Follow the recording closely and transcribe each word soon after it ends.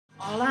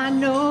All I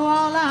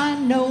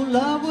know,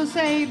 love will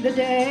save the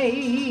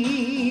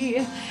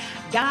day.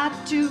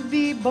 Got to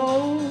be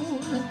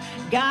bold,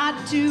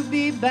 got to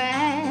be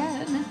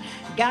bad,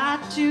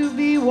 got to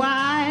be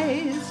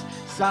wise.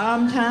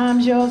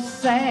 Sometimes you're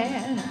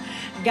sad,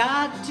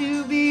 got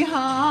to be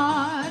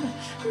hard,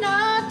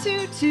 not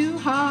too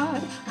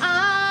hard.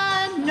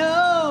 I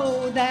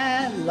know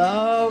that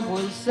love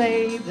will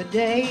save the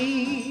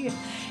day.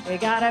 You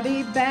gotta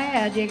be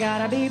bad, you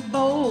gotta be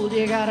bold,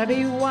 you gotta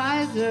be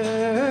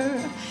wiser.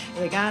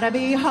 You gotta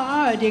be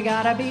hard, you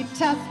gotta be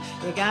tough,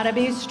 you gotta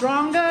be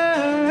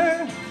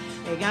stronger.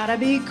 You gotta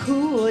be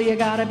cool, you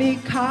gotta be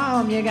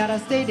calm, you gotta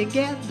stay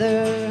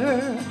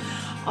together.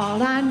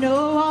 All I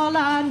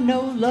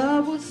know,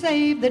 love will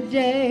save the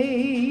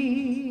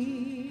day.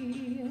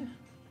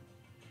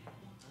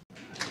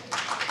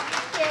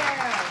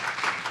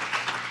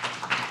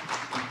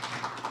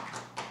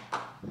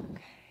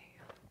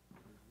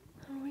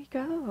 Here we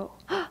go.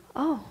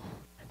 Oh,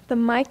 the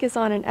mic is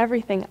on and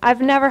everything.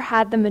 I've never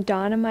had the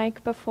Madonna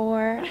mic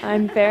before.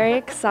 I'm very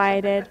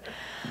excited.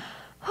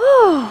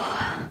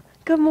 Oh,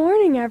 good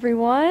morning,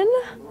 everyone.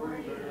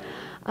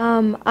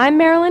 I'm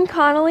Marilyn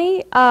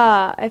Connelly.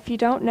 If you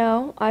don't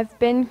know, I've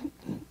been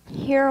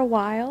here a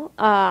while.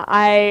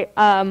 I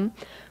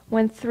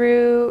went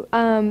through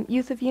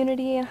Youth of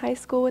Unity in high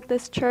school with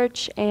this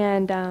church,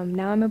 and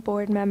now I'm a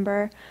board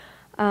member.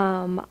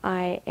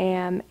 I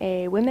am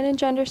a Women and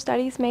Gender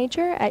Studies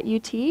major at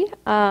UT,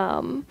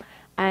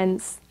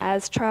 and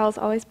as Charles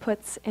always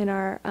puts in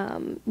our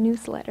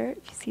newsletter,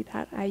 if you see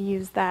that, I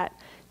use that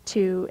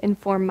to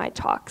inform my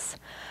talks.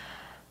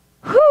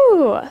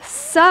 Whew!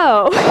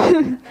 So,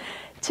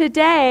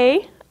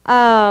 today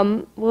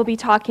we'll be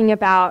talking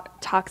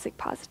about toxic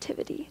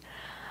positivity.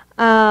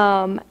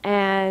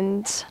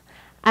 And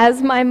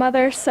as my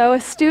mother so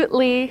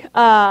astutely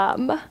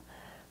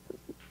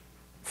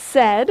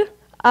said,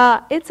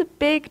 it's a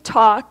big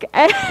talk,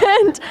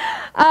 and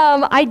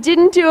I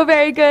didn't do a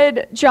very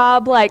good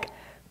job like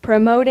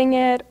promoting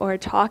it or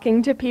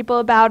talking to people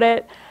about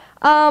it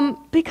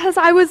because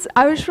I was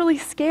really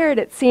scared.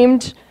 It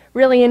seemed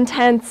really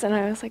intense, and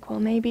I was like, well,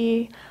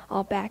 maybe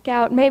I'll back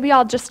out. Maybe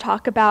I'll just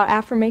talk about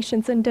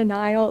affirmations and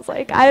denials.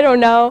 Like, I don't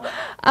know.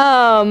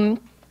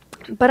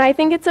 But I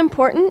think it's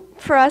important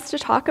for us to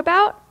talk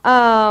about,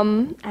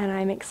 and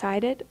I'm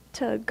excited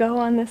to go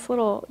on this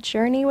little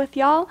journey with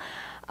y'all.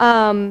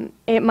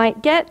 It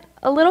might get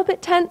a little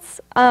bit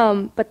tense,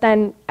 but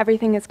then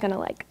everything is going to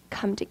like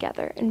come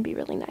together and be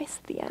really nice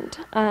at the end.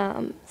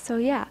 So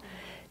yeah,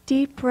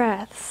 deep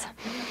breaths.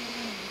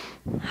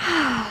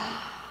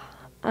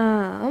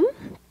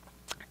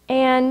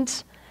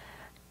 And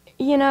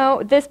you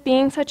know, this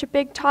being such a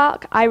big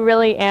talk, I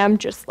really am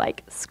just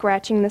like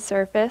scratching the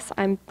surface.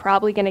 I'm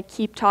probably going to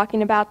keep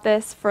talking about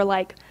this for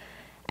like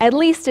at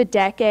least a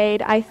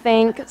decade, I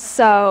think.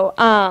 So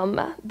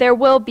there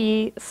will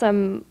be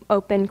some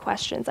open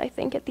questions, I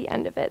think, at the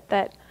end of it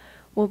that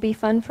will be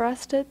fun for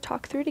us to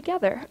talk through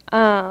together.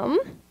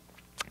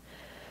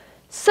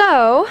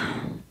 So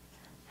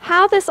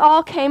how this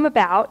all came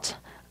about,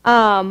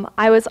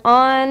 I was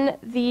on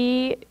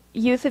the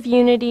Youth of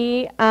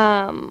Unity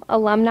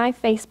alumni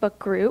Facebook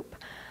group.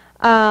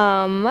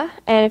 And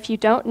if you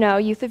don't know,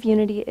 Youth of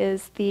Unity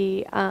is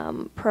the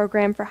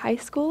program for high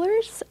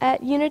schoolers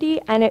at Unity,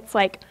 and it's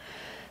like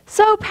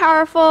so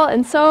powerful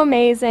and so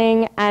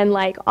amazing, and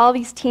like all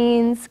these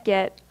teens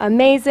get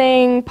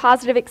amazing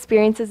positive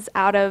experiences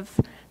out of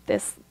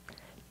this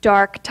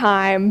dark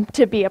time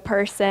to be a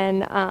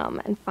person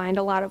and find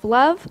a lot of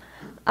love.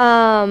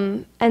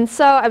 And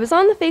so I was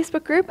on the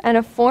Facebook group, and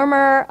a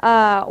former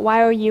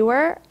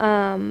YOUer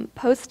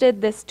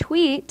posted this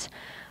tweet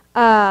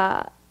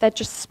that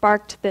just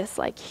sparked this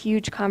like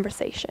huge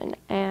conversation,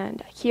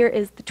 and here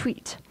is the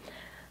tweet.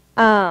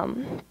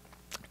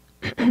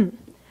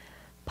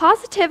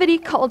 Positivity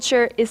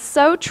culture is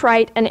so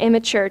trite and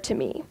immature to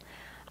me.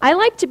 I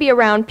like to be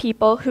around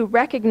people who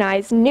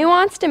recognize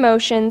nuanced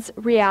emotions,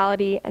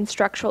 reality, and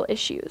structural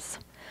issues.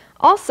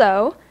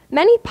 Also,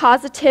 many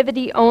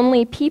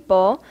positivity-only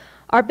people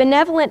are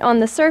benevolent on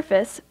the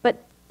surface,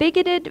 but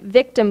bigoted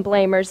victim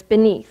blamers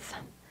beneath.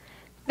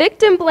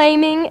 Victim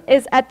blaming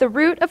is at the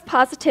root of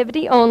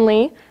positivity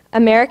only,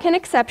 American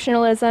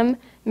exceptionalism,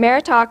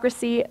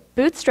 meritocracy,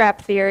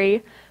 bootstrap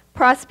theory,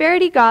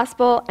 prosperity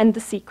gospel, and the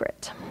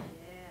secret.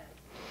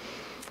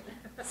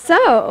 Yeah.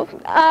 So,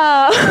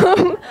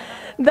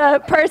 the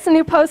person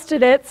who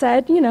posted it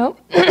said, you know,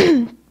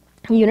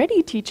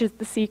 Unity teaches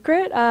the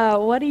secret.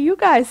 What do you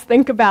guys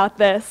think about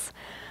this?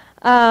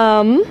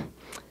 So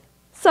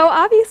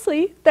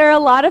obviously, there are a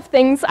lot of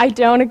things I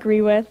don't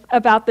agree with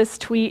about this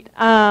tweet.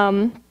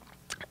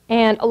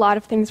 And a lot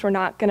of things we're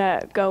not going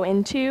to go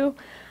into.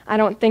 I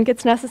don't think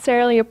it's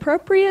necessarily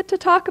appropriate to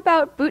talk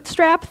about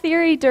bootstrap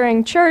theory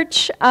during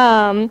church,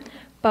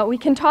 but we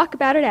can talk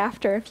about it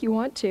after if you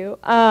want to.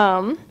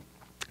 And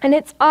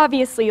it's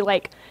obviously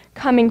like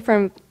coming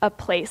from a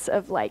place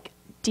of like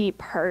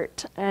deep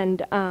hurt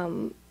and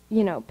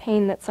you know,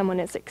 pain that someone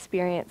has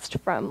experienced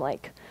from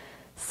like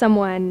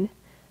someone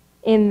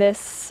in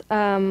this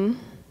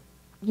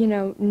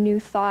new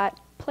thought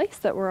place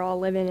that we're all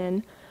living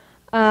in.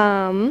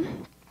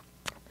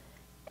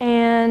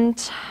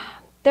 And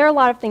there are a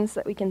lot of things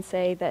that we can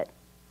say that,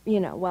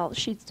 well,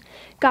 she's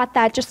got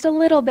that just a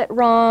little bit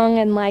wrong,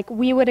 and like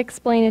we would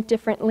explain it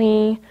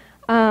differently,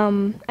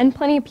 and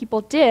plenty of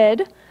people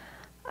did.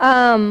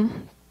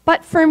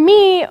 But for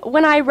me,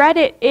 when I read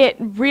it, it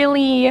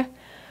really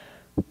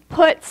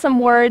put some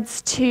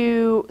words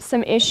to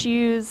some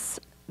issues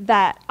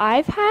that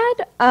I've had,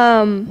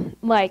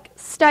 like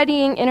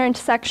studying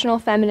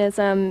intersectional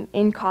feminism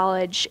in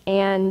college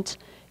and,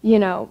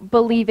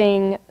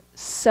 believing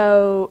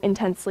so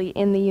intensely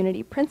in the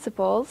unity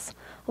principles.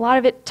 A lot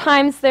of it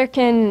times there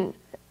can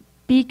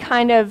be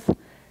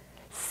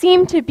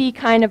seem to be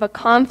kind of a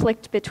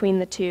conflict between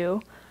the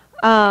two.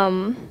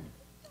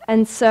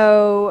 And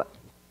so,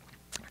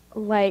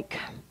 I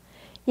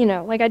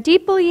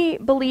deeply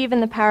believe in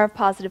the power of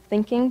positive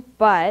thinking,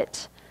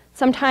 but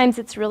sometimes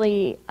it's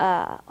really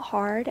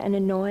hard and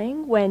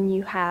annoying when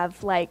you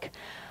have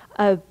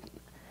a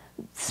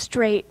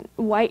straight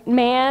white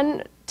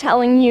man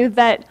telling you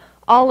that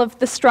all of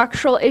the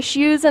structural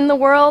issues in the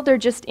world are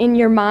just in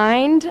your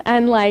mind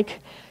and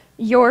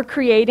you're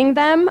creating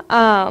them,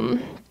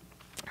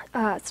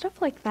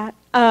 stuff like that.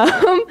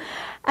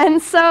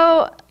 And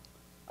so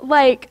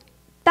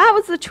that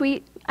was the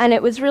tweet, and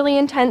it was really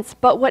intense,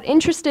 but what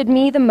interested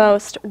me the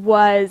most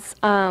was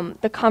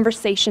the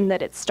conversation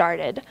that it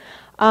started.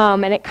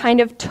 And it kind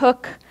of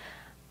took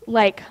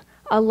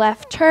a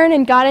left turn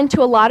and got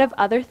into a lot of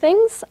other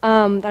things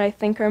that I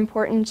think are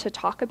important to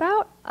talk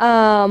about.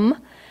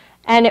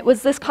 And it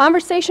was this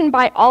conversation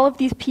by all of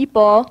these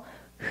people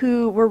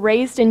who were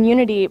raised in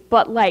unity,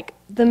 but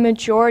the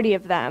majority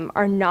of them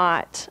are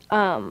not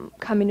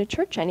coming to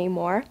church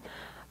anymore.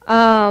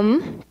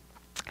 And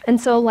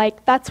so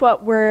that's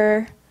what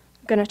we're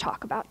going to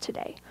talk about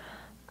today.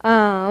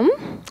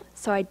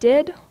 So I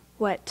did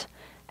what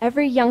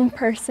every young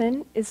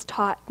person is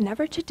taught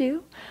never to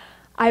do.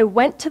 I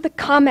went to the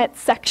comment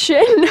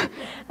section and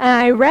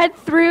I read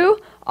through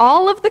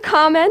all of the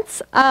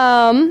comments,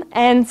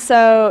 and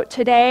so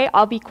today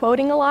I'll be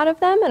quoting a lot of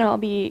them, and I'll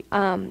be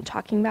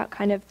talking about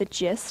kind of the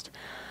gist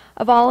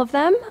of all of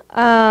them.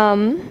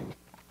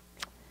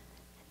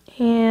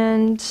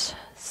 And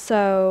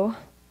so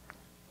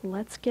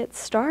let's get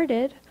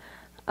started.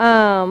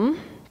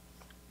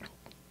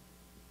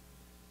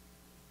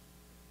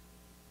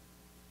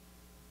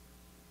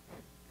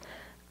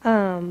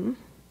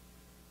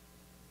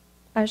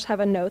 I just have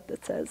a note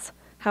that says,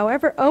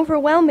 however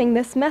overwhelming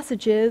this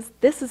message is,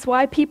 this is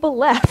why people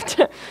left.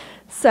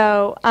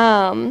 So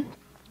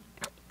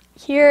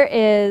here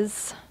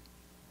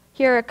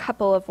are a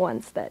couple of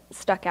ones that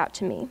stuck out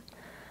to me.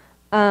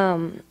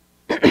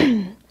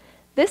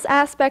 This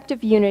aspect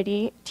of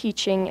unity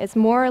teaching is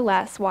more or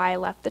less why I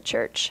left the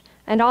church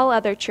and all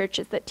other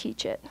churches that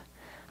teach it.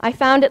 I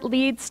found it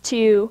leads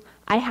to,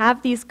 I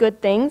have these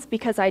good things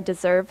because I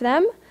deserve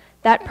them.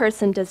 That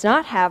person does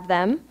not have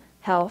them,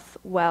 health,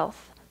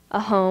 wealth, a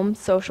home,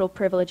 social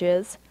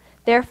privileges.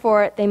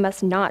 Therefore, they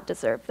must not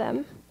deserve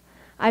them.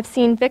 I've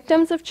seen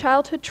victims of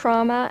childhood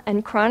trauma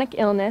and chronic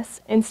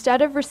illness,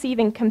 instead of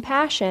receiving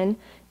compassion,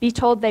 be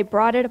told they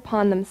brought it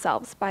upon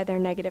themselves by their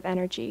negative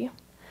energy.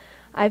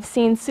 I've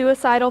seen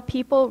suicidal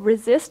people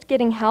resist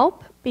getting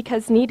help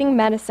because needing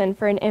medicine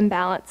for an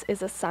imbalance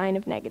is a sign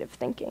of negative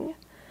thinking,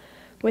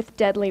 with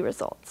deadly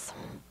results.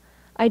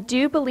 I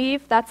do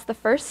believe that's the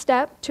first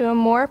step to a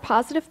more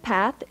positive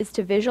path, is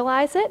to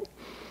visualize it,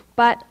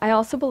 but I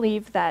also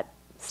believe that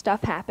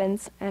stuff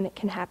happens and it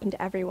can happen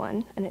to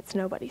everyone and it's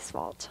nobody's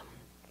fault.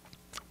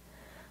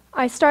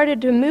 I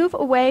started to move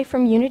away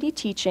from unity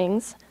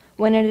teachings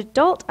when an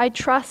adult I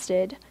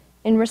trusted,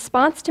 in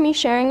response to me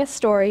sharing a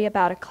story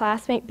about a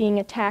classmate being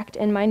attacked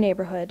in my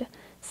neighborhood,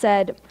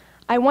 said,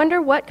 I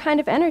wonder what kind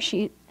of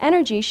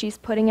energy she's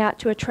putting out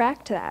to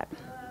attract that.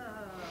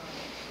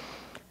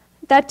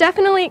 That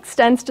definitely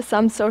extends to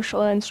some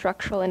social and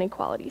structural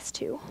inequalities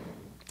too.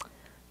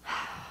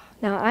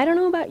 Now, I don't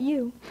know about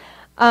you,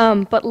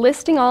 but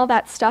listing all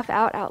that stuff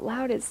out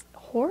loud is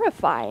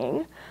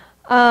horrifying.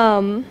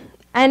 And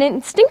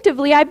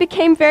instinctively, I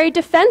became very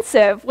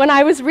defensive when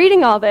I was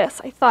reading all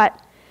this. I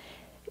thought,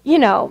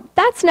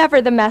 that's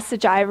never the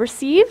message I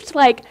received.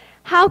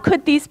 How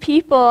could these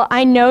people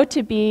I know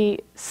to be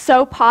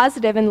so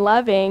positive and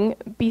loving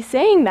be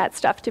saying that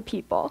stuff to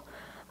people?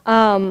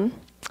 And,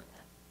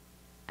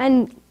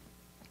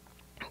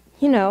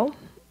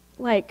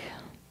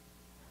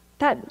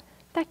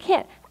 that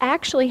can't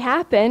actually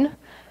happen,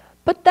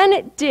 but then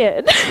it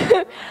did.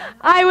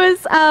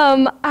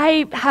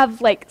 I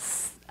have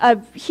a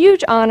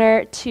huge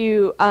honor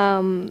to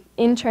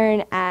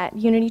intern at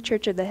Unity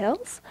Church of the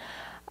Hills,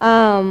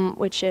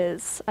 which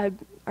is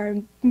our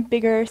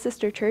bigger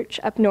sister church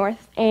up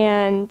north,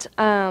 and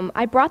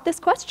I brought this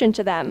question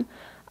to them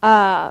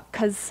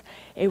because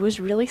it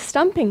was really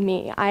stumping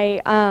me.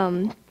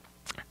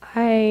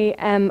 I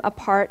am a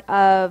part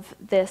of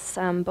this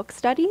book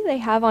study they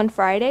have on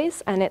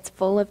Fridays, and it's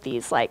full of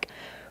these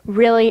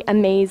really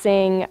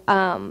amazing,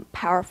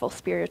 powerful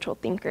spiritual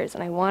thinkers,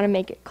 and I want to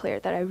make it clear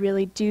that I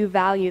really do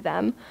value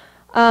them.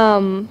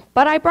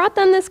 But I brought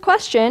them this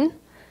question: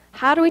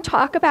 how do we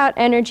talk about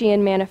energy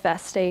and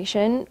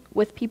manifestation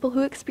with people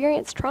who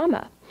experience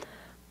trauma?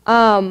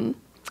 And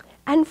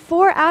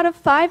 4 out of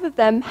 5 of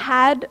them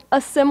had a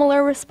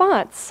similar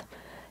response.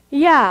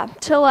 Yeah,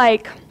 to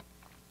like,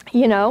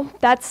 you know,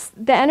 that's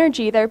the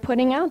energy they're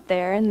putting out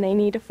there, and they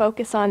need to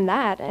focus on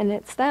that, and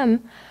it's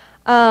them.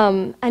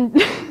 And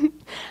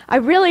I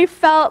really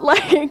felt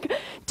like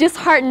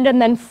disheartened,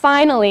 and then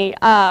finally,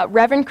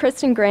 Reverend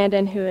Kristen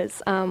Grandin, who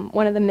is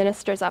one of the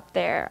ministers up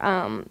there,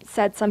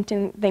 said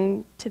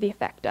something to the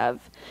effect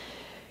of,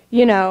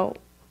 you know,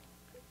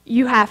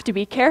 you have to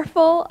be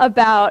careful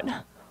about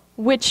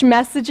which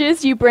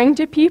messages you bring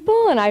to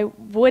people, and I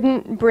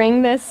wouldn't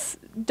bring this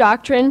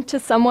doctrine to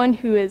someone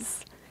who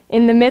is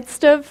in the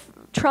midst of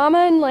trauma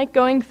and like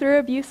going through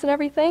abuse and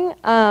everything.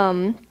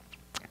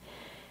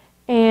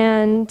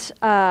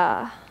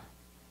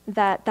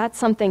 That's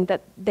something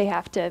that they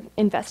have to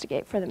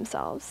investigate for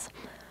themselves.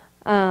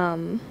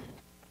 And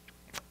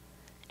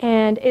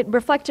it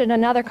reflected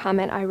another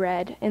comment I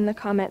read in the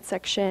comment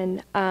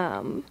section,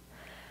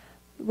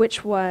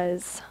 which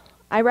was,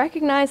 I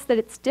recognize that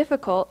it's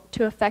difficult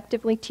to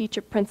effectively teach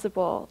a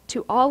principle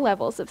to all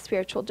levels of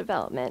spiritual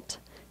development,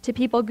 to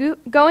people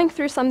going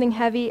through something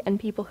heavy and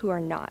people who are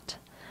not.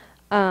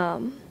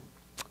 And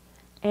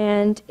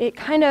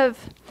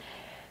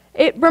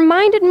it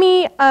reminded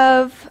me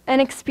of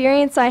an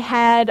experience I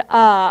had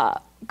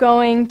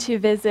going to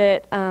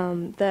visit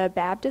the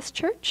Baptist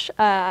church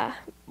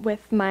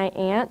with my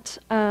aunt.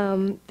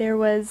 There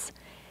was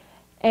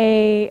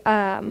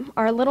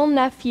our little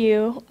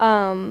nephew,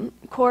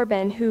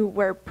 Corbin, who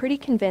we're pretty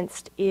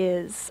convinced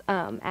is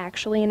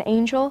actually an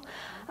angel.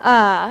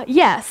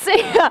 Yes.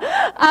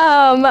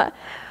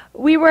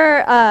 We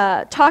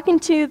were talking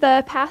to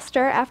the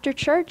pastor after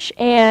church,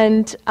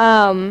 and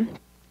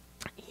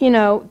you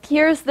know,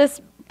 here's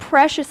this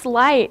precious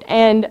light,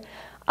 and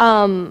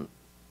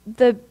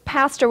the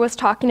pastor was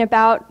talking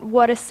about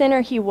what a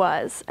sinner he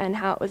was and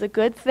how it was a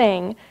good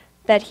thing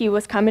that he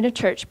was coming to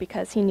church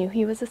because he knew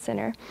he was a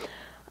sinner.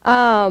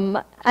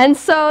 And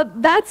so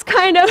that's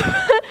kind of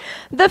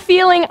the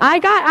feeling I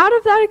got out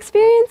of that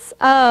experience.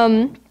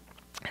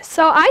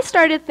 So I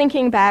started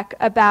thinking back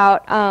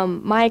about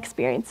my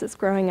experiences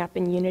growing up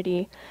in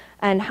Unity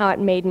and how it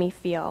made me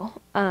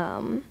feel.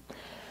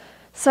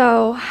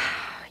 So,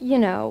 you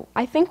know,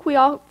 I think we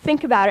all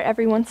think about it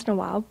every once in a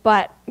while,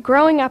 but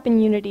growing up in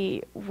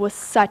Unity was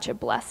such a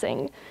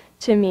blessing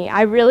to me.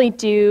 I really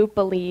do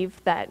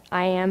believe that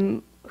I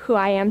am who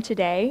I am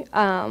today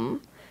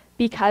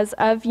because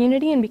of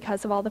Unity and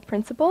because of all the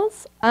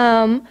principles.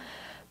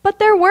 But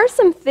there were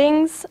some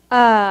things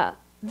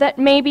that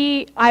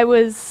maybe I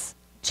was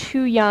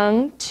too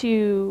young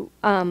to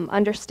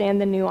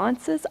understand the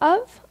nuances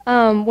of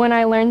when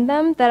I learned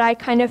them, that I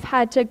kind of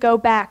had to go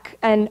back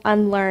and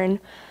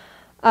unlearn.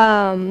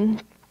 I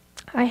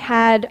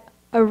had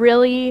a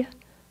really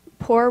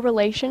poor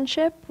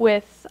relationship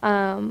with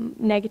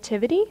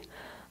negativity,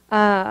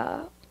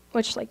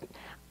 which, like,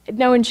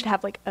 no one should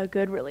have like a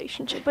good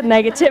relationship with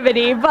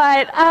negativity,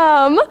 but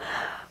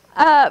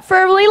for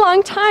a really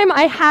long time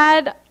I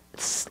had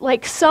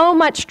like so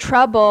much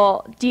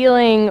trouble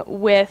dealing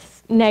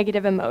with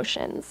negative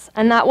emotions,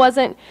 and that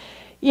wasn't,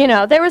 you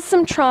know, there was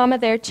some trauma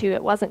there too.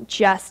 It wasn't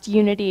just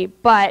Unity,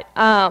 but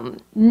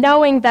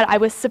knowing that I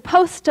was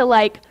supposed to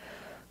like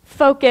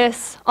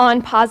focus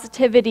on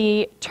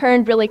positivity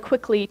turned really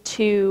quickly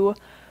to,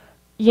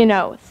 you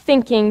know,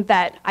 thinking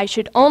that I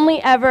should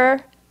only ever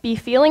be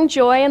feeling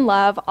joy and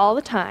love all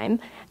the time,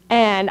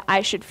 and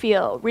I should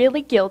feel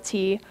really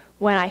guilty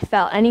when I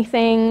felt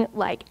anything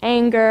like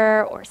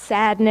anger or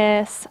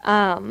sadness.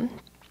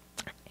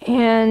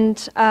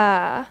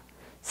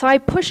 So I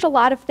pushed a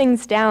lot of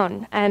things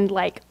down and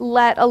like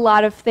let a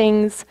lot of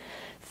things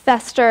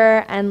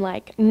fester and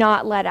like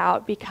not let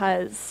out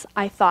because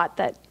I thought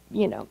that,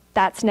 you know,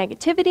 that's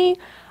negativity.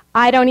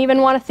 I don't even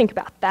want to think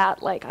about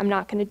that. Like, I'm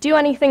not going to do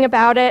anything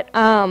about it.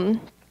 And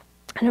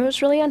it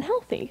was really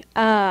unhealthy.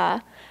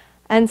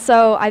 And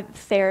so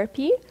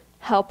therapy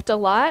helped a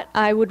lot.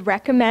 I would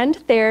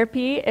recommend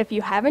therapy if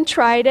you haven't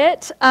tried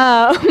it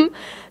to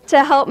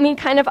help me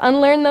kind of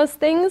unlearn those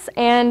things.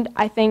 And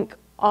I think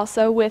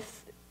also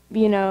with,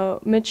 you know,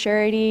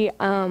 maturity,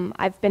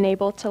 I've been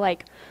able to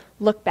like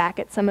look back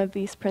at some of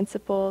these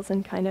principles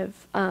and kind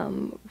of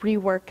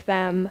rework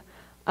them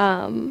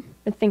and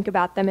think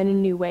about them in a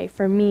new way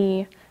for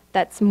me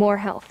that's more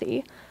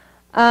healthy.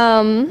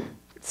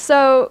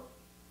 So,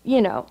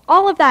 you know,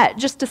 all of that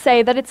just to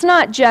say that it's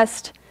not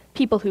just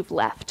people who've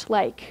left.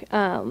 Like,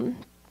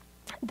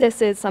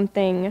 this is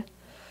something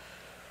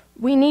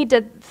we need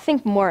to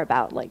think more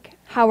about, like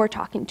how we're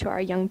talking to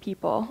our young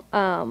people,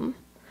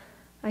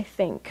 I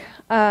think.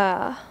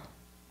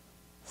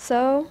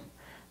 So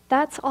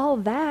that's all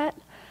that.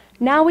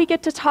 Now we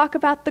get to talk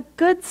about the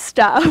good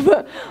stuff.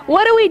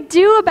 What do we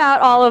do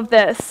about all of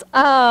this?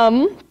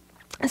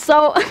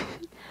 So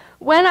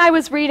when I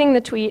was reading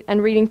the tweet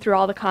and reading through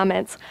all the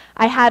comments,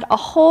 I had a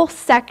whole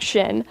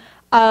section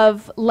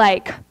of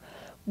like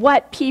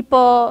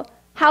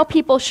how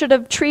people should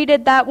have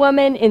treated that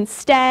woman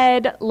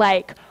instead,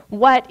 like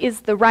what is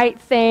the right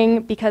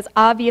thing, because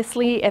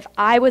obviously if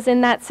I was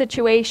in that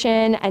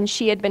situation and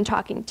she had been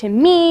talking to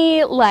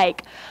me,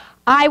 like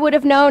I would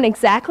have known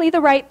exactly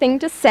the right thing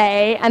to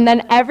say, and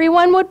then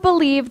everyone would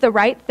believe the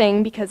right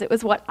thing because it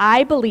was what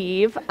I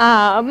believe.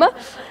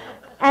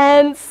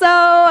 And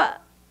so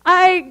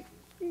I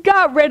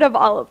got rid of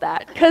all of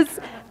that, because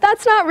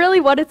that's not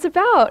really what it's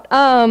about.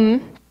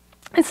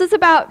 This is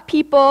about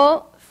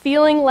people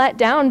feeling let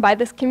down by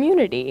this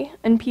community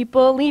and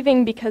people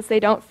leaving because they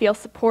don't feel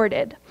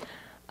supported.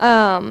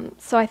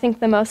 So I think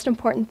the most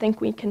important thing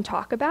we can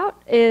talk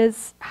about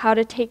is how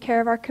to take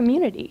care of our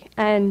community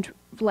and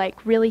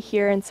like really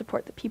hear and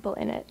support the people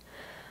in it.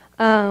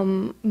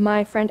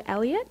 My friend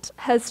Elliot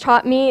has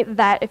taught me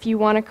that if you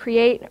want to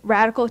create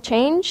radical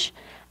change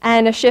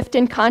and a shift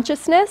in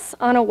consciousness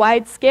on a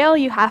wide scale,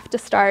 you have to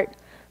start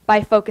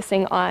by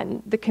focusing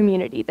on the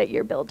community that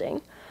you're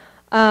building.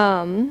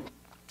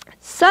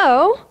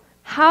 So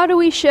how do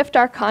we shift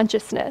our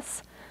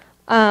consciousness?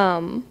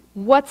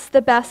 What's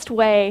the best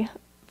way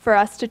for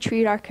us to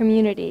treat our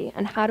community,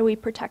 and how do we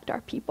protect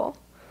our people?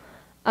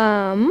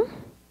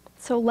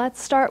 So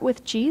let's start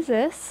with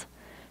Jesus.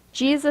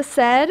 Jesus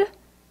said,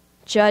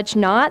 "Judge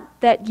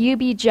not that you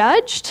be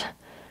judged."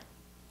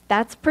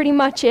 That's pretty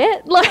much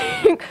it.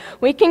 Like,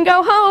 we can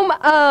go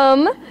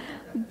home.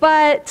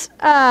 But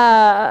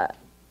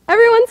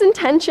everyone's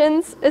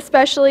intentions,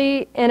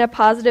 especially in a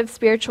positive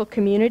spiritual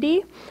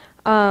community,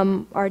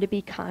 are to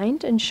be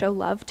kind and show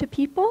love to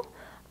people.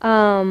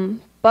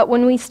 But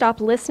when we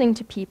stop listening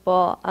to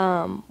people,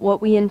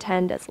 what we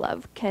intend as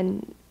love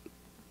can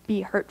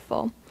be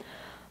hurtful.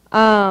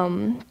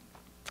 You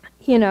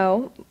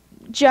know,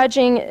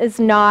 judging is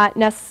not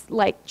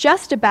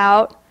just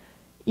about,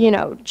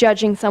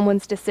 judging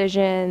someone's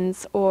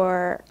decisions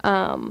or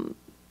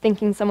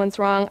thinking someone's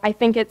wrong. I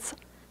think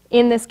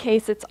in this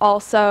case, it's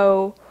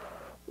also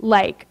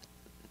like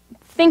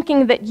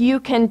thinking that you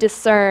can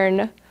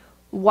discern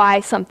why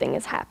something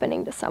is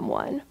happening to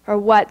someone, or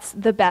what's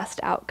the best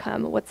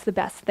outcome, what's the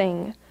best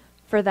thing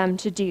for them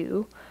to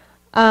do.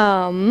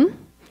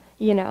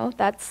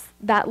 That's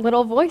that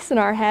little voice in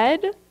our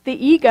head, the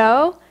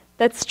ego,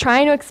 that's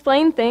trying to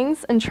explain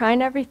things and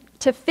trying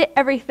to fit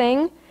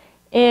everything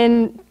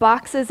in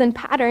boxes and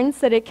patterns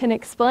that it can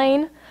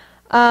explain.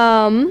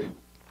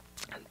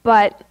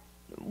 But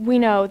we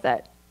know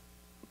that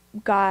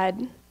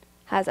God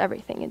has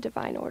everything in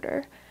divine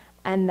order,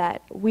 and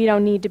that we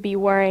don't need to be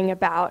worrying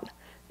about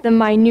the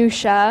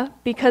minutia,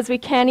 because we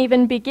can't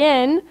even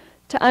begin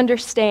to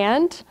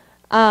understand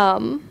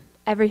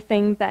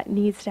everything that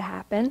needs to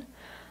happen.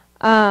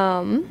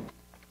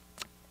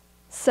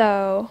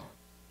 So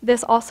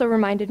this also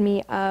reminded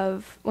me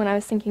of, when I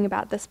was thinking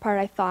about this part,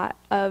 I thought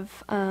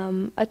of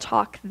a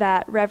talk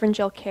that Reverend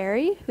Jill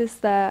Carey, who's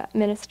the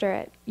minister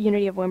at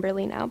Unity of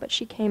Wimberley now, but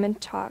she came and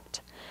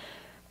talked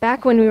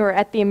back when we were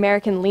at the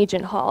American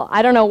Legion Hall.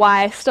 I don't know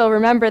why I still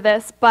remember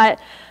this, but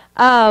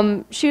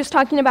she was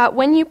talking about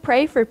when you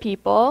pray for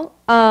people,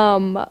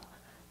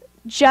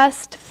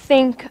 just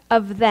think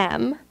of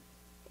them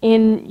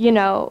in,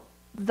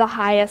 the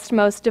highest,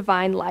 most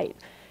divine light.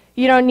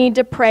 You don't need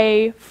to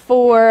pray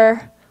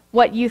for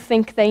what you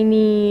think they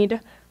need,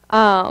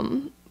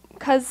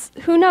 because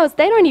who knows,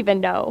 they don't even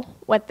know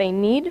what they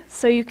need.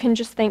 So you can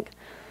just think,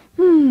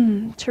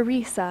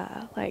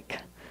 Teresa, like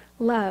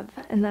love,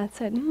 and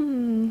that's it.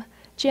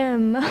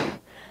 Jim.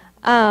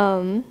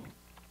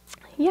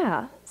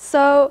 Yeah,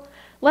 so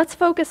let's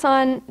focus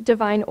on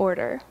divine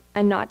order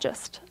and not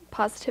just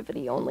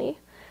positivity only.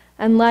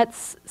 And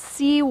let's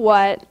see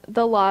what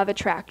the law of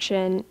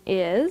attraction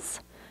is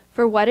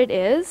for what it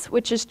is,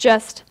 which is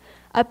just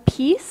a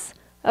piece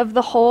of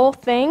the whole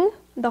thing,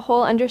 the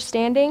whole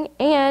understanding,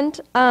 and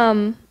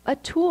a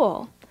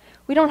tool.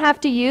 We don't have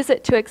to use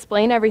it to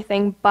explain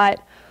everything,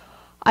 but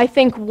I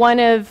think one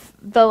of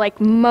the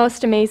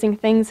most amazing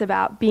things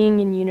about being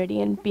in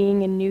unity and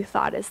being in New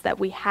Thought is that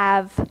we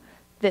have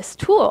this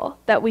tool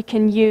that we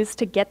can use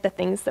to get the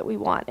things that we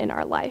want in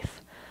our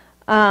life.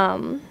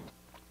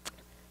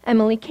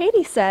 Emily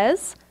Cady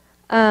says,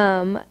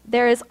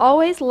 there is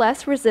always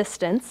less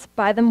resistance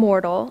by the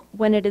mortal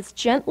when it is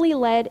gently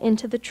led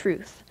into the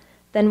truth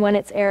than when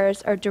its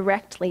errors are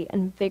directly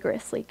and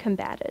vigorously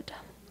combated.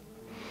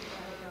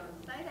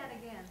 Say that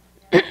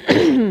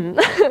again.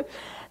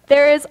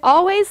 There is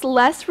always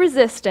less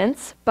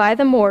resistance by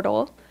the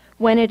mortal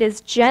when it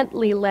is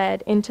gently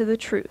led into the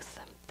truth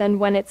than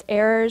when its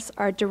errors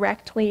are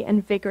directly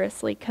and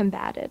vigorously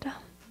combated.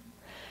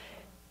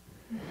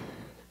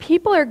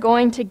 People are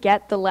going to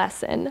get the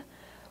lesson,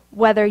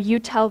 whether you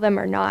tell them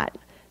or not.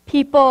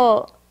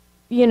 People,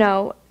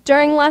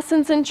 during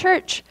lessons in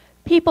church,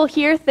 people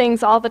hear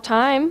things all the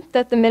time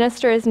that the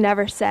minister has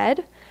never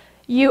said.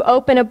 You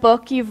open a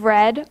book you've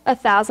read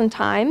 1,000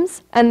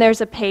 times, and there's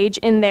a page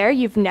in there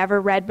you've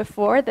never read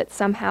before that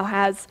somehow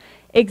has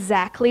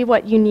exactly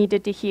what you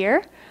needed to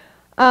hear.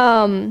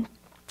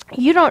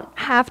 you don't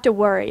have to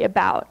worry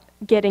about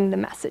getting the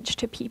message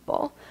to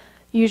people.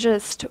 We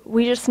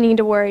just need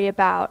to worry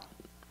about,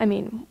 but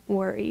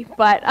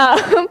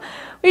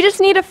we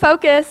just need to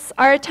focus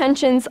our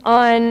attentions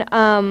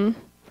on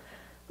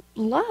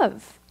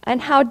love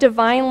and how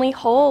divinely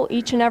whole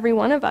each and every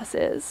one of us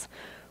is.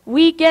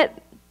 We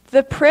get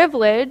the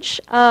privilege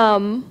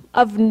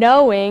of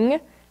knowing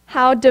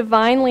how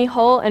divinely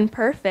whole and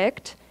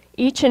perfect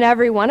each and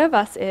every one of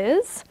us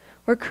is.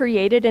 We're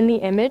created in the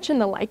image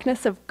and the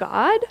likeness of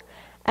God,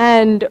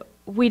 and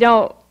we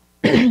aren't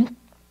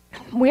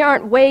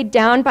weighed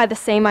down by the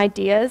same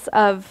ideas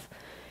of,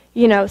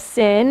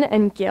 sin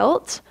and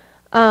guilt.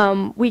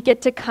 We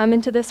get to come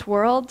into this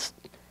world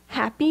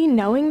happy,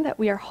 knowing that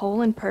we are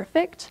whole and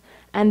perfect,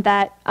 and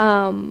that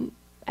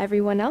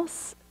everyone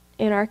else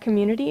in our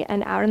community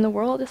and out in the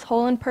world is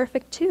whole and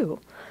perfect too.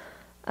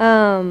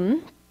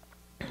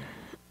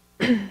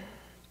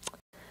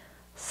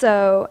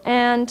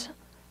 And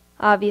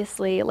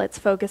obviously, let's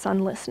focus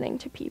on listening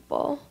to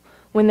people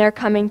when they're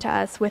coming to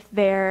us with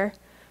their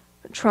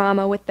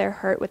trauma, with their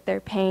hurt, with their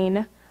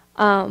pain.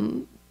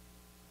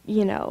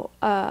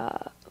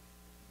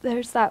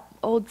 There's that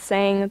old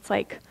saying, it's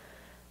like,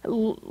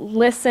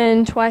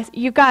 listen twice.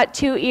 You got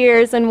two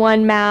ears and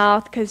one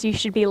mouth, because you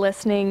should be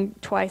listening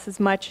twice as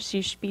much as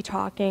you should be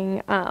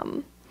talking.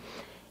 And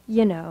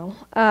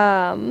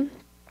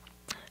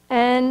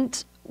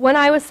when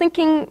I was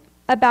thinking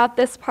about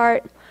this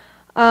part,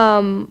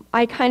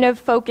 I kind of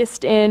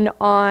focused in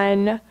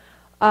on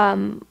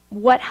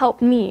what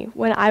helped me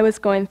when I was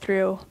going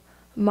through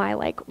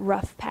my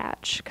rough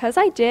patch, because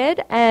I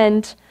did,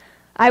 and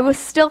I was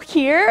still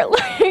here.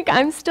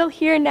 I'm still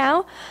here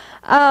now.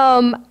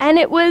 And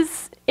it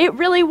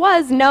really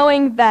was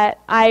knowing that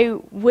I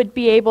would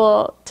be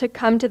able to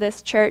come to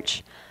this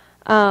church,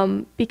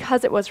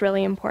 because it was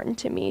really important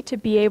to me to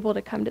be able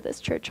to come to this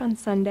church on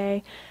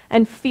Sunday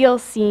and feel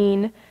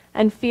seen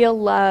and feel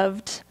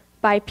loved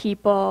by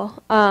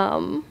people,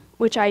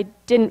 which I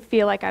didn't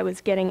feel like I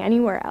was getting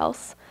anywhere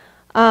else.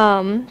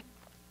 And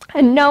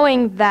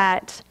knowing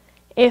that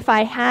if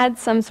I had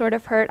some sort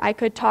of hurt, I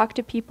could talk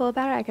to people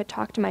about it, I could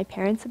talk to my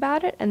parents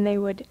about it, and they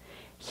would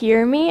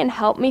hear me and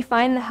help me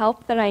find the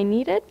help that I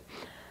needed.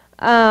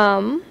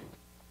 So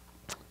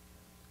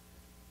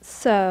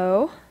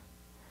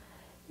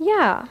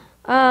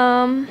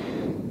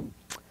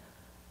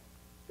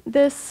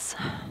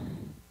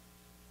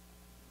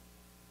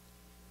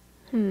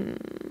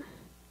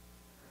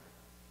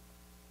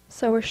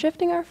we're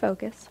shifting our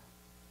focus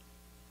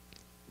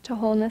to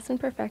wholeness and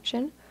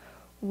perfection.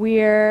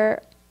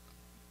 We're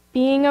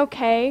being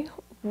okay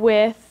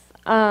with,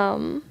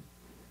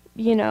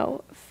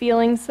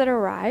 feelings that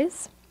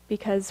arise,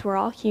 because we're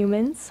all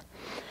humans.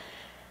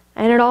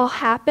 And it all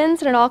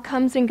happens, and it all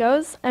comes and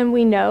goes, and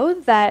we know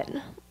that,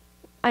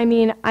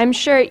 I'm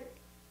sure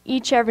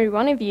every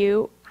one of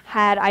you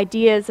had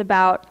ideas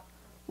about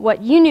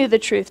what you knew the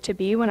truth to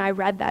be when I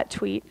read that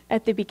tweet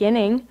at the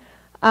beginning.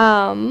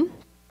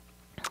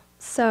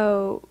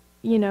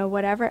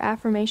 Whatever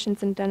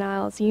affirmations and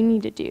denials you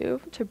need to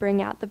do to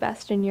bring out the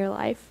best in your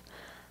life.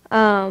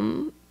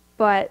 I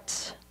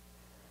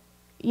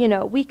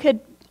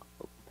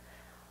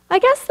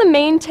guess the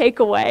main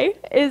takeaway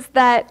is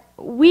that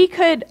we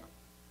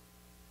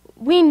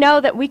know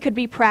that we could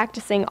be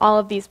practicing all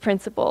of these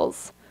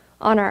principles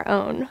on our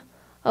own.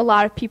 A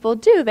lot of people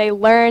do. They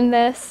learn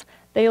this.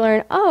 They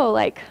learn,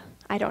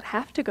 I don't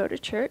have to go to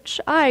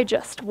church. I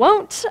just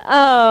won't.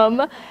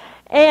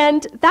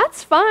 And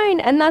that's fine,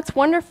 and that's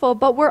wonderful,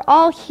 but we're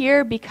all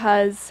here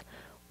because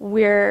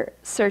we're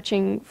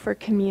searching for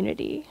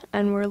community,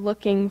 and we're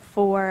looking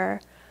for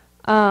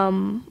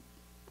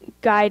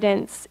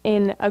guidance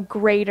in a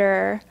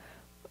greater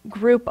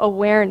group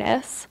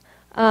awareness,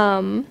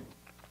 and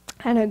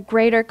a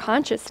greater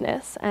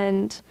consciousness.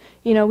 And,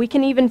 we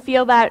can even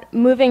feel that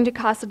moving to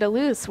Casa de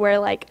Luz,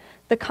 where,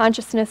 the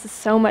consciousness is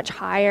so much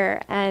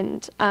higher,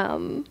 and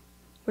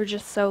we're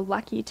just so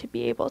lucky to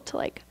be able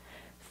to,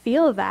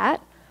 feel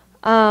that,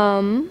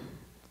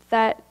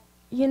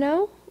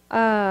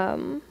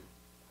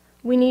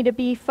 we need to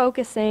be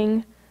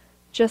focusing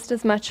just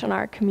as much on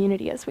our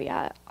community as we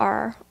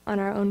are on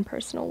our own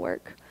personal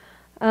work.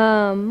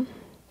 So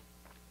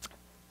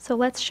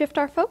let's shift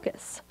our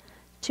focus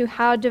to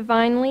how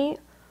divinely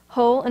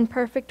whole and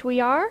perfect we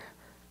are.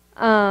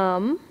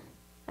 And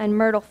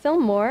Myrtle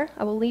Fillmore,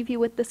 I will leave you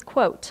with this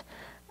quote.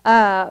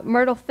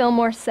 Myrtle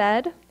Fillmore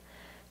said,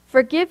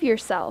 "Forgive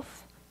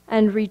yourself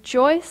and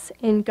rejoice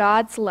in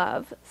God's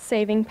love,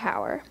 saving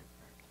power.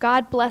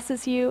 God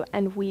blesses you,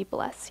 and we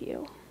bless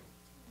you."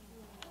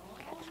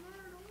 Okay.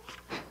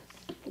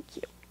 Thank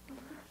you.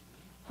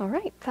 All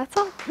right, that's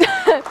all.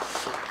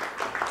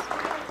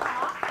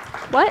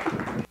 What? We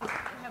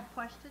have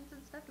questions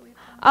and stuff? Do we have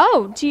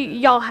comments? Do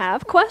y'all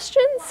have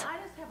questions? Well, I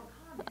just have a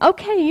comment.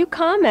 Okay, you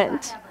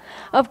comment.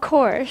 Of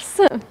course.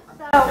 So,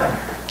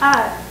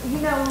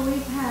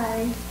 Louise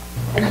Hay,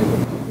 and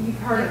you've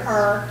heard of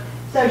her,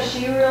 so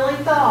she really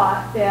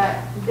thought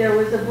that there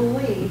was a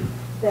belief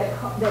that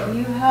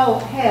you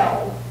held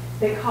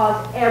that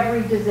caused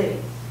every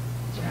disease.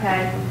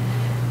 Okay?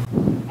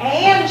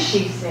 And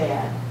she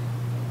said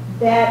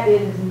that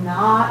it is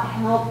not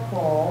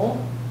helpful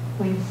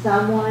when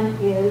someone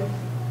is,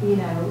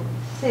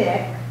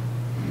 sick,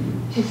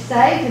 to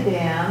say to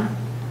them,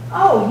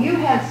 oh, you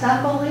have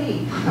some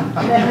belief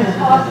that has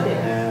caused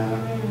this.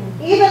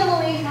 Even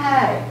Louise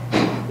Hay,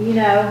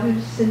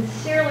 who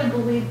sincerely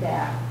believed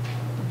that,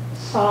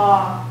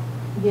 saw,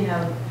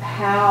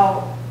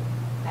 how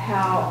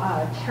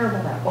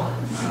terrible that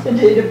was to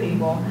do to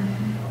people.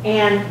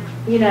 And,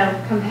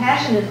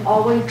 compassion is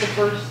always the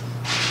first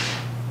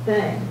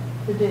thing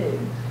to do.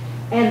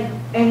 And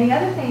the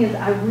other thing is,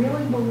 I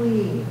really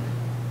believe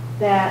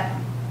that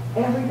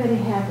everybody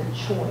has a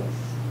choice.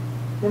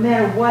 No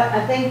matter what,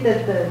 I think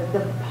that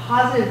the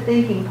positive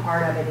thinking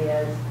part of it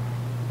is,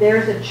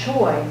 there's a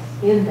choice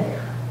in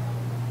there.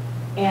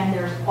 And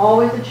there's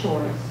always a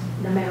choice,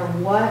 no matter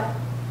what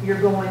you're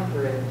going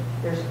through,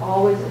 there's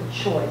always a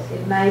choice.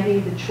 It may be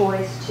the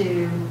choice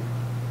to,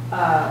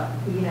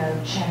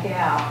 check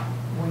out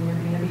when you're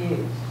being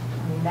abused.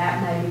 I mean,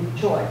 that may be the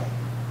choice.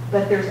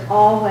 But there's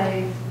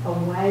always a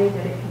way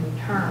that it can be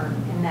turned,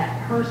 and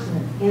that person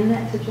that's in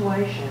that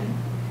situation,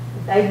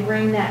 if they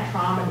bring that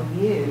trauma to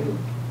you,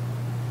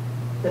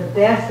 the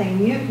best thing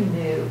you can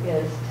do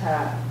is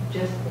to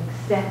just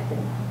accept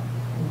them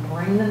and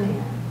bring them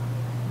in.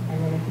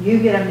 And then if you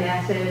get a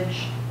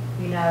message,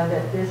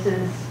 that this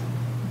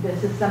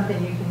is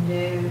something you can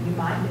do, you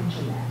might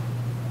mention that.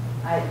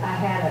 I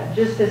had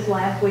just this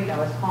last week, I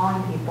was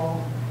calling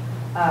people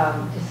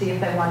to see if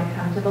they wanted to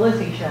come to the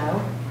Lissy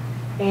show.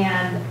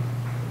 And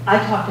I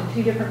talked to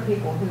 2 different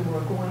people who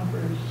were going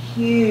through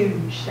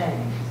huge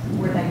things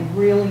where they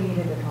really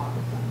needed to talk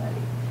to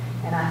somebody.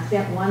 And I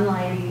sent one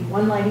lady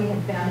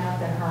had found out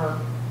that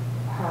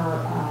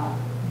her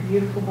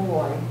beautiful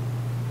boy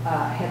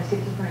had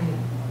schizophrenia.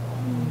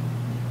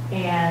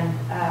 And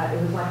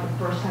it was like the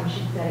first time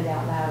she said it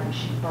out loud, and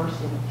she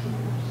burst into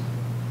tears.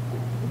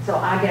 And so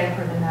I gave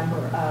her the number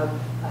of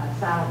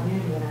Silent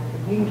Unity, and I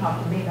said, you can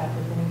talk to me about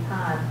this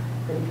anytime,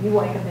 but if you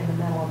wake up in the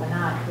middle of the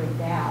night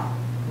freaked out,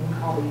 you can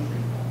call these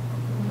people,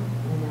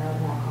 and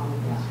they'll calm you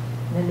down.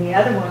 And then the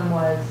other one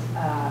was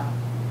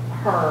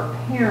her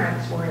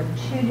parents were in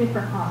 2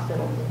 different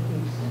hospitals in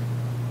Houston.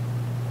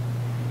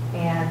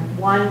 And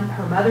one,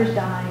 her mother's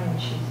dying, and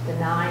she's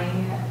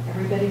denying it.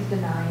 Everybody's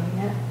denying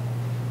it.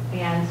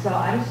 And so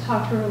I just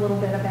talked to her a little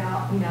bit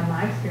about,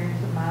 my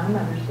experience with my own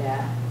mother's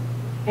death.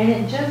 And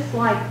it just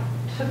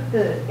took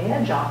the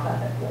edge off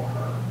of it for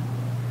her.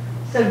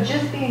 So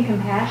just being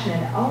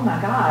compassionate, oh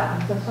my God,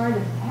 I'm so sorry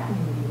this is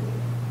happening to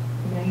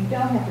you. You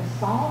don't have to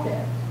solve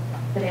it.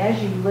 But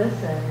as you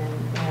listen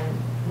and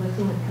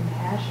listen with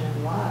compassion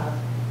and love,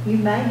 you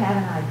may have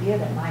an idea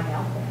that might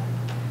help them.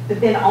 But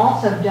then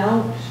also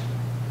don't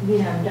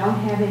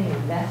have any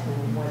investment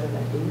in whether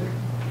they do it.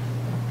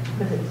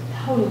 Because it's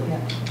totally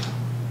up to them.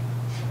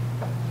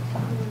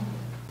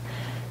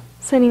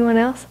 Is anyone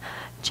else?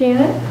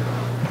 Janet?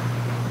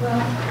 Well,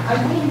 I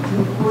think it's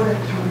important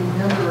to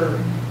remember,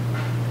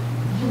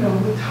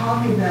 we're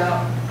talking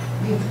about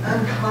these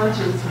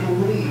unconscious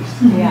beliefs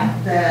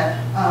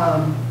that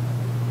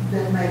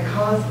may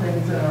cause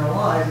things in our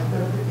lives,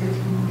 but it's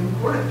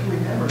important to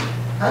remember,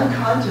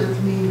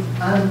 unconscious means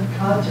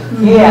unconscious.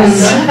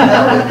 Yes.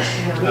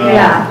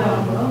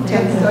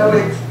 And so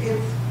it's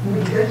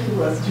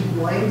ridiculous to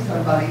blame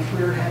somebody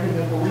for having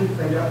a belief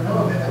they don't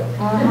know about.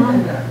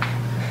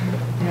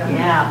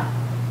 Yeah.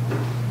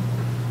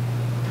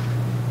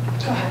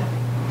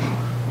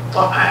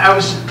 Well, I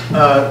was,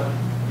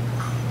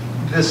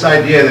 this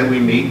idea that we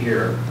meet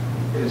here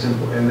is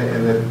important,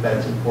 and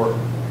that's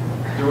important.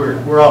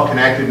 We're all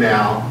connected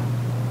now,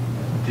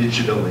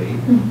 digitally,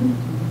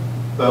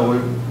 but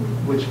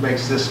which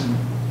makes this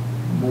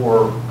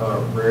more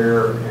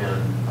rare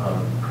and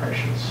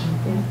precious.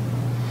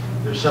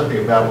 There's something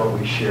about what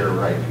we share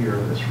right here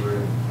in this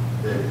room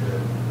that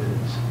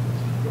is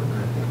important,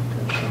 I think, to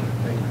touch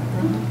something.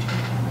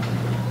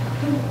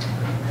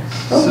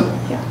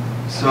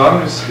 So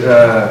I'm just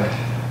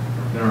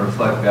going to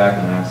reflect back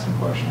and ask some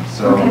questions.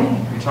 So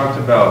we talked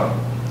about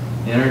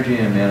energy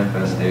and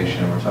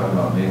manifestation. We're talking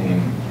about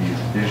making these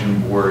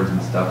vision boards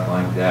and stuff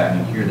like that.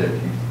 And you hear that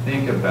if you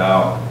think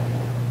about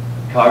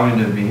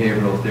cognitive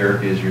behavioral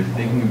therapy, as you're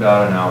thinking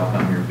about an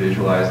outcome, you're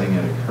visualizing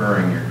it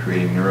occurring, you're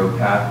creating neural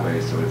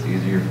pathways, so it's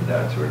easier for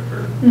that to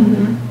occur.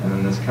 And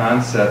then this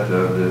concept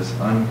of this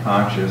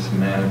unconscious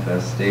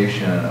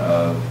manifestation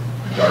of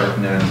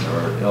darkness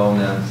or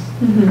illness.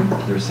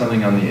 There's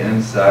something on the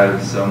inside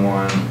of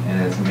someone,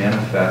 and it's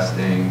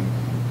manifesting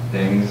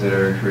things that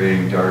are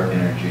creating dark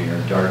energy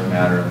or dark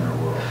matter in their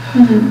world.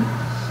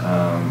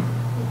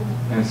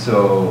 And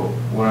so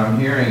what I'm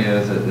hearing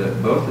is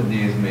that both of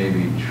these may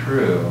be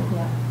true,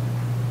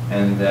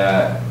 and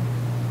that,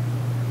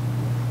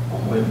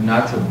 but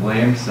not to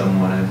blame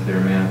someone if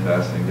they're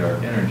manifesting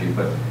dark energy,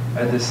 but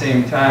at the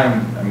same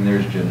time, I mean,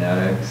 there's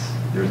genetics,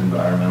 there's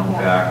environmental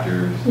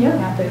factors,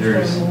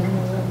 there's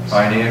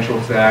financial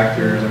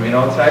factors, I mean,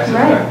 all types of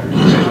factors.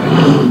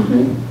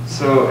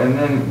 So I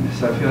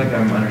feel like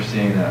I'm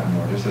understanding that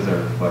more, just as I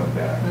reflect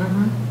back.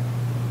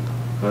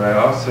 but I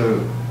also,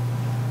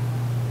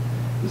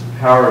 this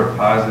power of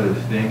positive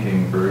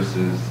thinking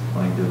versus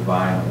like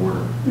divine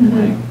order.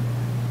 Like,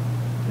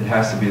 it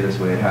has to be this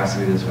way, it has to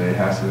be this way, it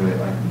has to be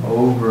like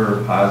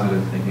over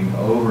positive thinking,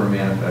 over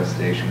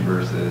manifestation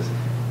versus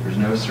there's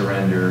no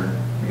surrender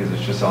because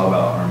it's just all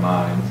about our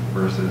minds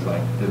versus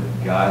like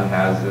God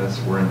has this,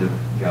 we're into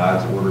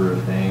God's order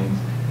of things,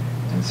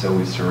 and so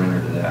we surrender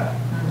to that.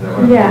 Is that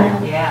what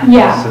I'm hearing?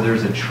 Yeah. So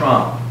there's a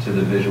trump to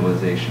the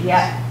visualization.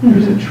 Yeah.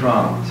 There's a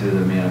trump to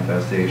the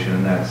manifestation,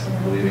 and that's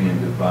believing in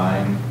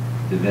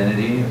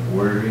divinity,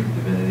 ordering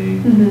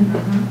divinity.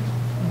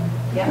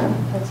 Yeah,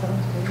 that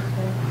sounds good.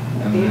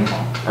 And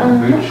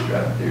then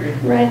bootstrap theory.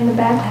 Right in the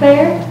back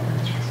there.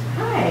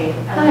 Hi.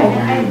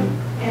 Hi.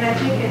 And I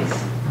think it's,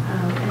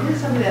 and this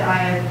is something that I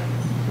have,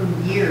 for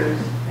years,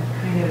 have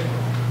kind of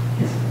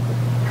has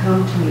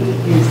come to me,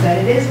 is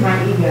that it is my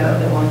ego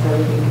that wants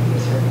everything to be a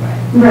certain way.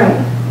 Right.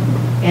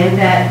 And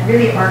that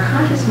really our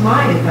conscious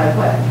mind is like,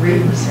 what,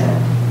 3%?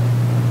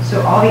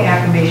 So all the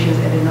affirmations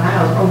and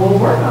denials, we'll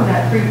work on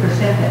that 3%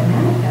 that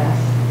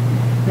manifests,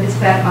 but it's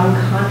that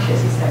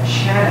unconscious, it's that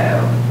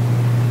shadow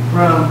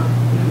from,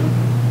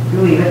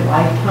 really good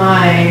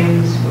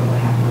lifetimes, what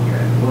happened when you're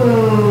in the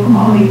womb,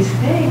 all these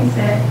things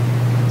that,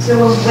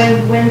 so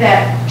when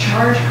that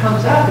charge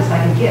comes up, it's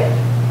like a gift.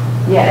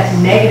 Yes.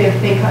 That negative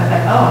thing comes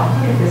like, oh,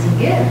 look at this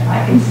gift.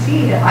 I can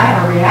see that I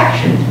have a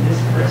reaction to this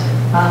person.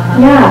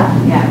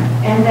 Yeah.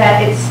 And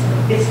that it's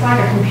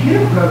like a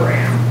computer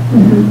program.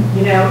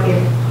 You know, if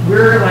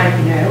we're like,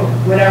 you know,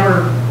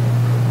 whatever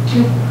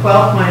 12.0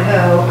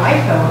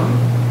 iPhone,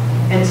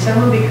 and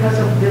someone, because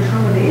of the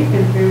trauma they've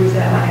been through, is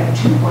that I have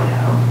 2.0.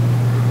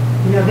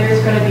 You know,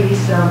 there's going to be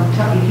some,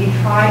 if you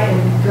try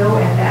and go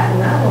at that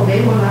level,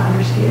 they will not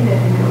understand it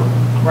and go,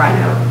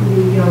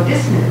 you know,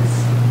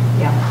 dissonance.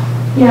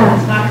 Yeah.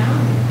 It's not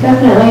common.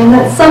 Definitely, and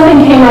that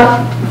something came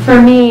up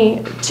for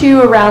me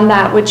too around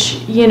that,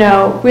 which, you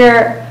know,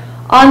 we're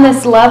on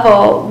this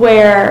level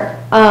where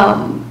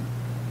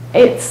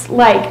it's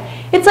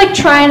like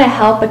trying to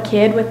help a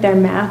kid with their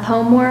math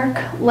homework.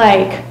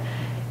 Like,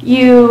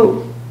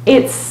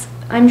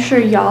 I'm sure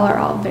y'all are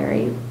all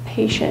very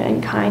patient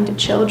and kind to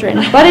children,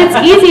 but it's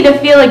easy to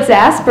feel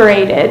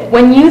exasperated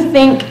when you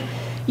think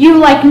you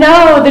like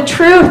know the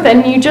truth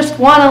and you just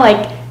want to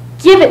like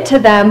give it to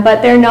them,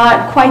 but they're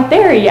not quite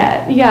there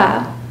yet.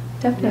 Yeah,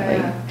 definitely.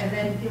 Yeah. And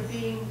then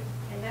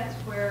and that's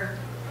where,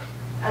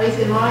 at least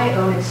in my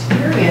own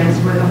experience,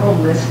 where the whole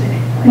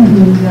listening,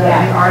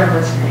 the art of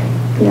listening,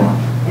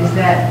 is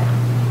that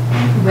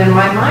when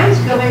my mind's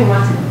going,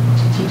 wants to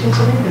teach them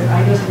something because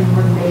I know something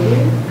more than they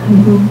do,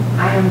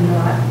 I'm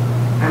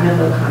in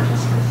low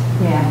consciousness.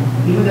 Yeah.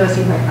 Even though it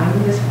seems like I'm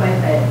in this place,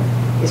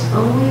 it's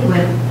only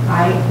when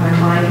my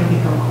mind can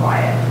become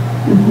quiet,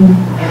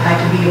 and I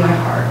can be in my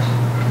heart,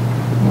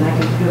 and I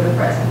can feel the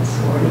presence,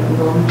 or even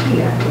go in the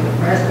key, I feel the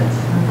presence,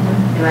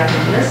 and I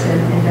can listen,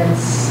 and then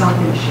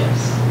something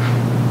shifts.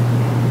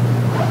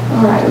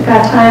 All right, we've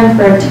got time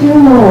for 2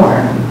 more.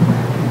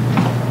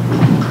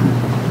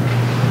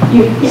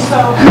 So,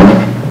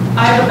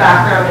 I have a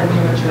background in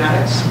human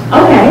genetics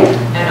Okay.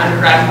 and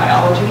undergrad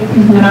biology,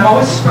 and I've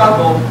always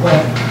struggled with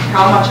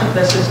how much of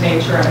this is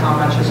nature and how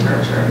much is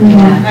nurture.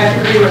 And I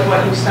agree with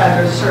what you said,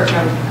 there's a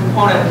certain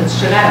component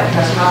that's genetic.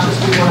 As much as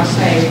we want to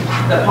say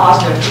that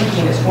positive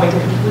thinking is going to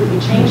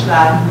completely change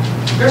that,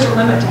 there's a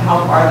limit to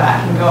how far that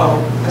can go,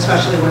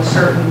 especially with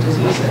certain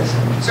diseases.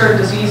 Certain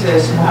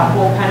diseases have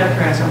full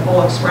penetrance and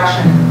full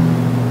expression,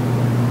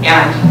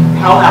 and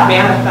how that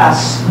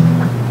manifests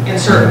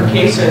in certain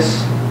cases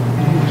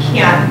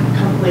can't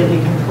completely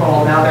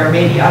control. Now, there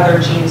may be other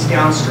genes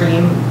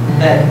downstream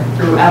that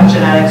through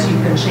epigenetics you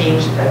can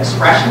change the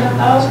expression of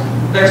those.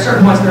 There are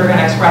certain ones that are going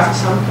to express at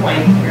some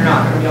point, and you're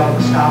not going to be able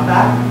to stop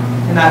that,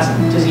 and that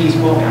disease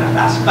will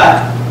manifest.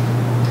 But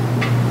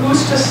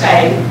who's to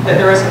say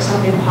that there isn't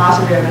something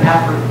positive in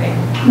everything,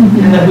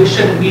 and that we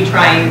shouldn't be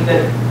trying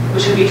to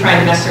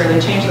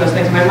necessarily change those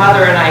things? My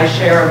mother and I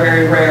share a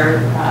very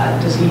rare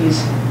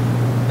disease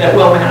that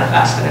will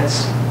manifest, and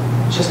it's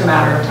just a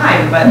matter of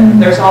time. But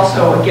there's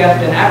also a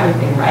gift in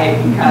everything, right?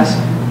 Because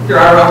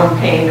through our own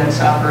pain and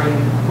suffering,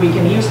 we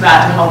can use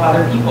that to help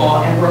other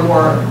people, and we're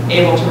more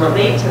able to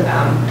relate to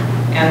them.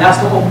 And that's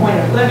the whole point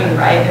of living,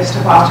 right? Is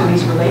to foster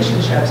these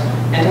relationships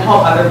and to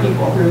help other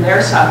people through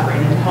their suffering,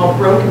 and to help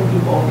broken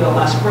people feel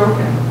less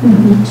broken.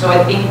 So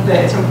I think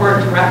that it's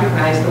important to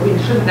recognize that we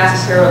shouldn't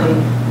necessarily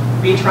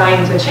be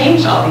trying to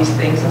change all these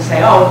things and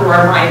say, oh, through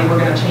our mind we're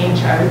going to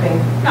change everything.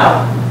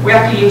 No, we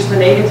have to use the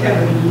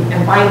negativity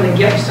and find the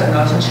gifts in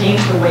those and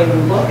change the way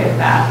we look at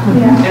that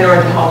in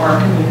order to help our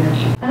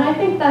community. And I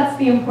think that's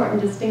the important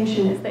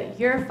distinction, is that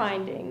you're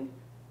finding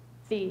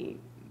the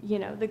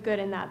good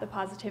in that, the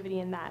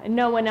positivity in that, and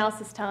no one else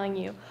is telling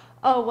you,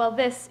 oh, well,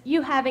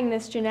 you having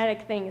this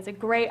genetic thing is a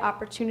great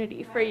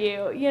opportunity for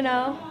you, you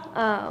know?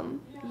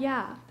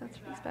 Yeah, that's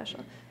pretty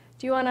special.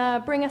 Do you want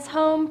to bring us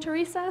home,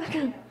 Teresa?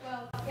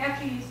 Well,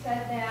 after you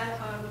said that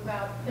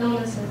about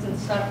illnesses and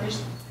stuff,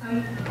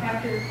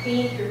 after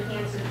being through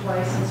cancer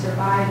twice and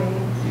surviving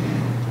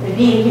and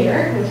being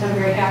here, which I'm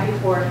very happy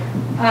for,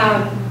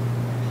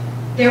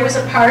 there was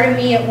a part of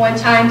me at one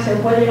time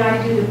said, what did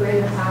I do to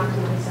bring this on to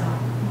myself,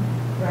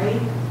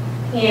 right?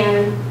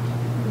 And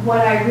what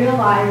I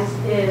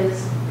realized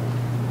is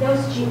those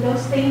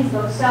things,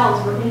 those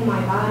cells were in my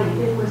body.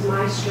 It was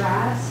my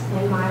stress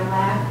and my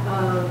lack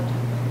of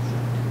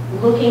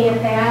looking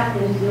at that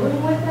and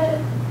dealing with it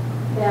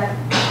that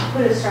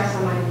put a stress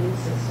on my immune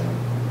system.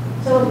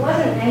 So it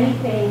wasn't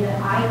anything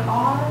that I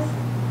caused.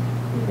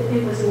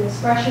 It was an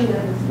expression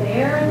that was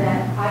there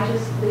that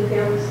that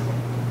there was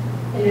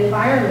an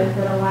environment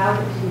that allowed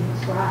it to be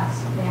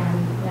expressed,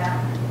 and that,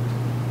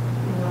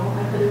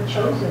 I could have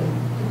chosen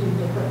to do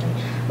differently.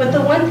 But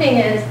the one thing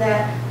is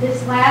that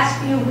this last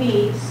few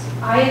weeks,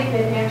 I have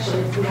been,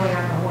 actually it's been going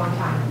on for a long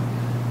time,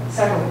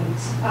 several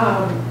weeks,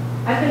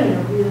 I've been in a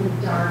really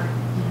dark,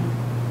 deep,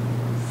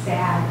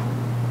 sad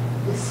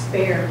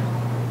despair.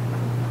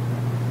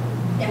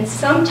 And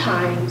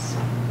sometimes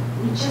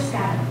we just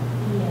gotta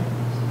be in it.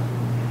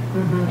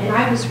 And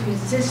I was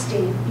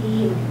resisting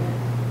being in it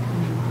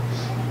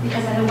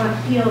because I don't want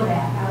to feel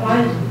that. I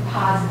wanted to be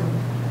positive.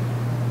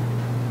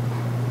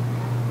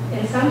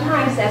 And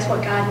sometimes that's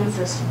what God needs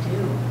us to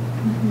do.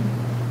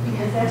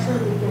 Because that's where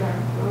we get our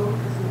growth,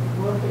 because we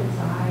look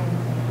inside and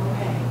say,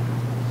 okay,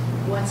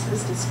 what's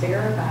this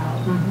despair about?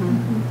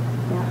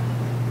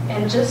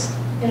 And just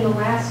in the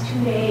last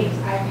 2 days,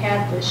 I've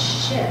had this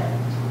shift.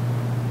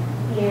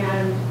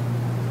 And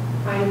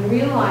I'm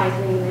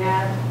realizing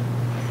that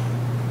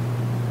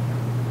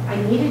I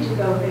needed to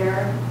go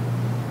there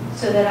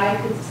so that I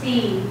could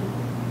see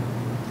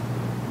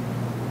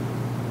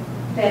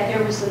that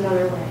there was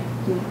another way.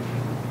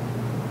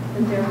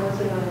 That there was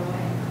another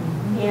way.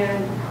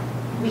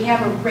 And we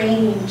have a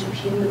range of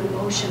human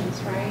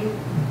emotions, right?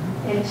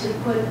 And to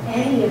put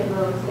any of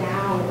those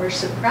down or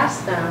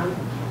suppress them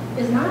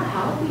is not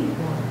healthy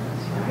for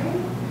us,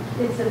 right?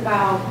 It's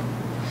about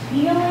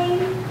feeling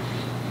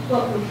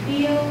what we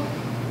feel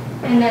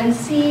and then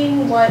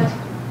seeing what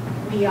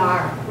we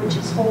are, which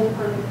is whole,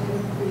 perfect,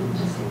 and complete,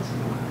 just as we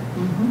are.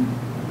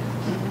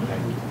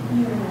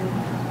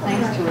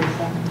 Thanks,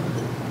 Teresa.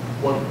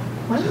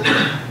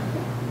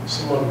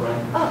 Someone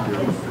right. Oh,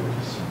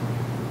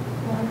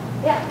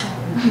 yes.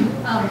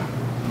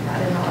 I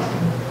didn't know.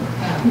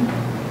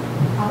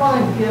 I want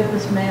to give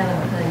this man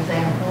an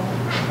example of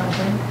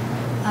something.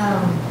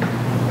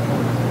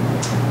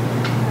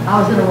 I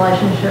was in a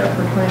relationship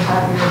for 25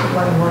 years. It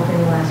wasn't working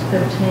the last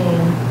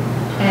 15.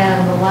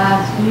 And the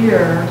last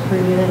year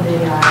through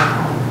Unity,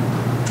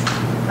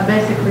 I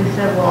basically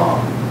said, well,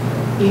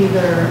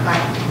 either I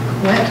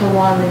went to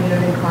one of the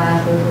Unity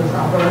classes,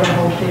 I wrote a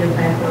whole sheet of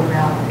paper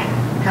about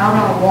how do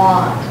I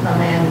want a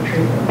man to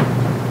treat me.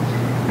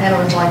 And it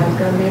was like it was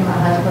going to be my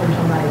husband or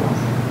somebody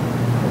else.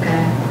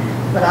 Okay?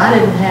 But I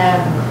didn't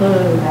have a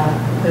clue about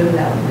who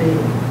that would be.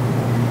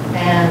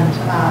 And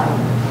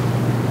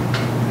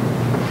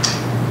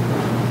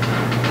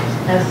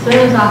as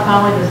soon as I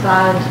finally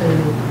decided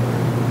to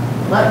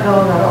let go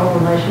of that old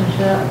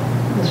relationship,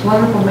 this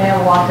wonderful man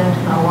walked into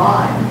my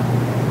life,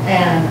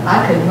 and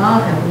I could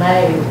not have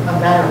made a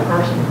better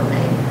person for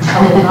me.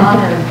 I would not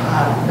have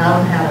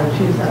known how to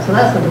choose that. So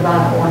that's the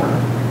divine order,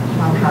 is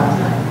what I'm trying to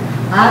say.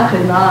 I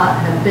could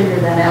not have figured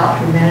that out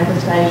through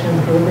manifestation,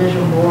 through a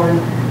vision board,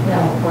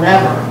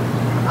 whatever.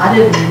 I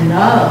didn't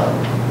know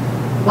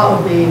what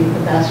would be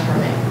the best for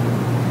me.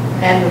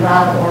 And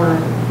divine order.